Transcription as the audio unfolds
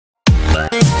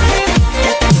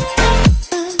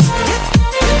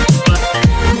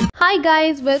Hi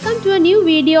guys, welcome to a new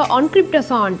video on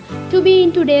CryptoZone.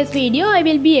 In today's video, I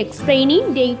will be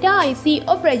explaining DAYTA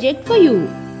ICO project for you.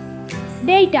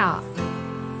 DAYTA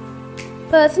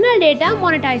Personal Data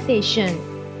Monetization.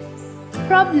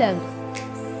 Problems.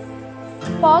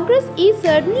 Progress is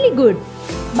certainly good,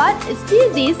 but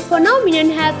still this phenomenon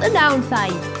has a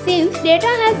downside. Since data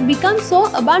has become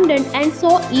so abundant and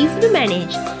so easy to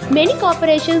manage, many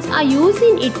corporations are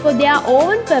using it for their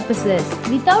own purposes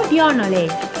without your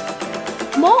knowledge.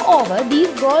 Moreover, these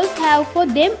goals have for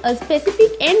them a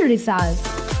specific end result,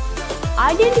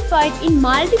 identified in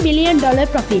multi-billion-dollar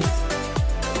profits.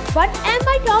 What am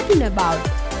I talking about?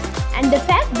 And the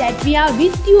fact that we are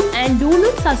with you and do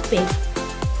not suspect.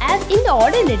 As in the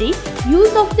ordinary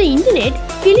use of the internet,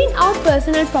 filling out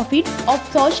personal profits of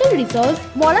social resource,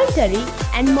 voluntary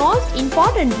and most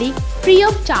importantly, free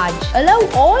of charge, allow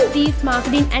all these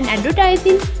marketing and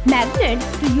advertising magnates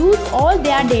to use all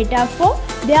their data for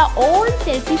their own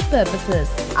selfish purposes.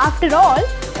 After all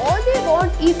they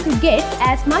want is to get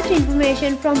as much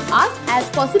information from us as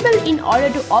possible in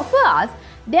order to offer us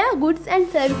their goods and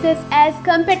services as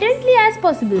competently as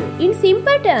possible. In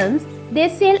simple terms, they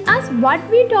sell us what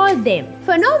we told them.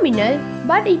 Phenomenal,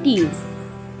 but it is.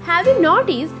 Have you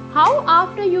noticed how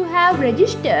after you have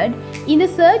registered in the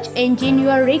search engine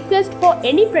your request for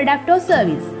any product or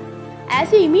service,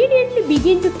 as you immediately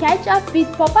begin to catch up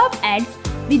with pop-up ads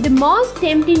with the most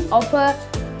tempting offer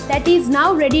that is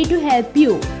now ready to help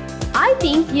you? I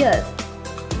think yes.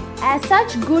 As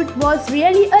such, good was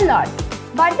really a lot.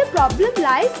 But the problem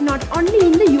lies not only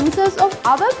in the users of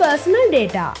our personal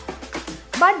data,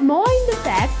 but more in the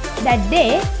fact that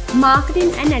they,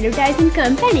 marketing and advertising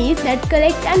companies that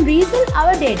collect and resell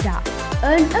our data,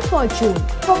 earn a fortune.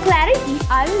 For clarity,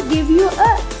 I will give you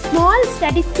a small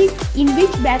statistic in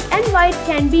which black and white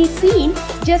can be seen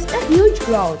just a huge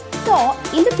growth. So,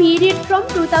 in the period from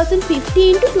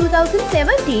 2015 to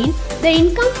 2017, the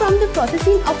income from the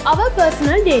processing of our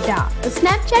personal data,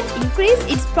 Snapchat increased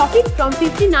its profit from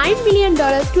 $59 million to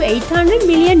 $800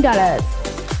 million.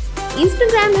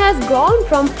 Instagram has grown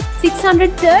from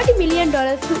 $630 million to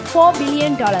 $4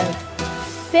 billion.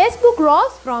 Facebook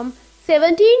rose from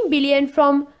 $17 billion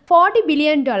from $40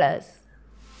 billion.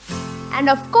 And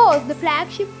of course, the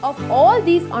flagship of all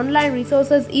these online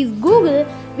resources is Google,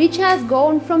 which has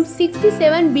gone from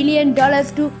 $67 billion to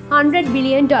 $100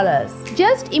 billion.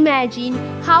 Just imagine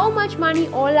how much money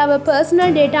all our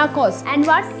personal data costs. And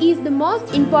what is the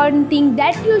most important thing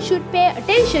that you should pay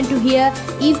attention to here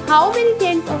is how many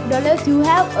tens of dollars you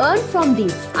have earned from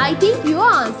this. I think your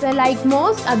answer, like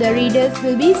most other readers,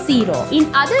 will be zero. In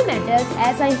other matters,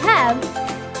 as I have,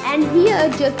 and here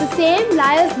just the same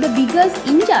lies the biggest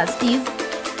injustice.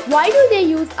 Why do they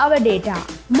use our data?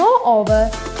 Moreover,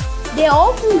 they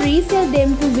often resell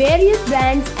them to various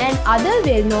brands and other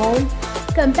well-known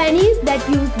companies that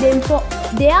use them for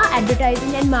their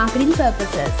advertising and marketing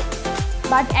purposes.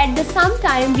 But at the same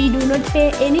time, we do not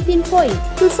pay anything for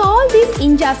it. To solve this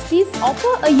injustice,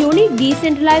 offer a unique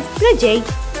decentralized project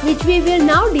which we will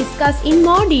now discuss in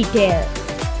more detail.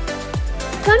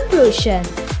 Conclusion.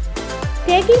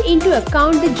 Taking into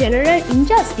account the general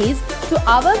injustice to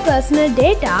our personal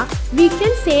data, we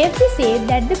can safely say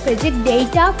that the project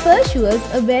DAYTA pursues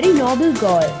a very noble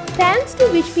goal, thanks to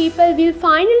which people will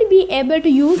finally be able to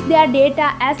use their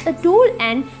data as a tool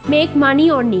and make money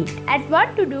on it, and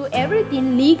what to do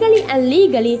everything legally and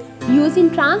legally using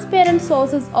transparent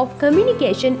sources of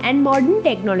communication and modern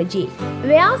technology,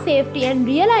 where safety and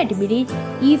reliability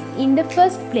is in the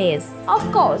first place. Of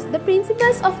course, the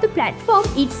principles of the platform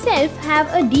itself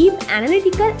have a deep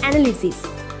analytical analysis,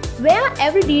 where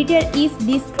every detail is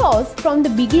disclosed from the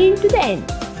beginning to the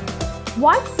end.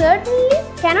 What certainly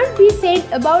cannot be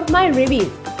said about my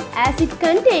review, as it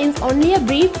contains only a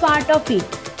brief part of it,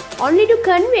 only to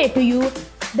convey to you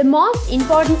the most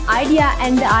important idea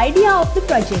and the idea of the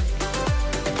project.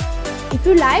 If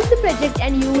you like the project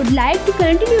and you would like to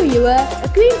continue your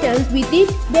acquaintance with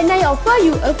it, then I offer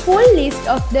you a full list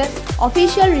of the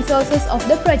official resources of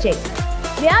the project,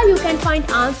 where you can find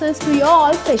answers to your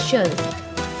all questions.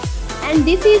 And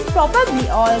this is probably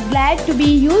all glad to be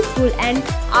useful and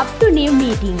up to new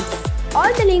meetings.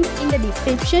 All the links in the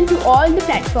description to all the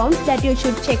platforms that you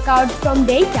should check out from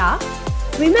DAYTA.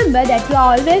 Remember that you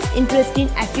are always interested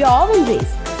at your own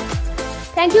risk.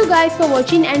 Thank you guys for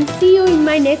watching and see you in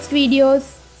my next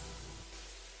videos.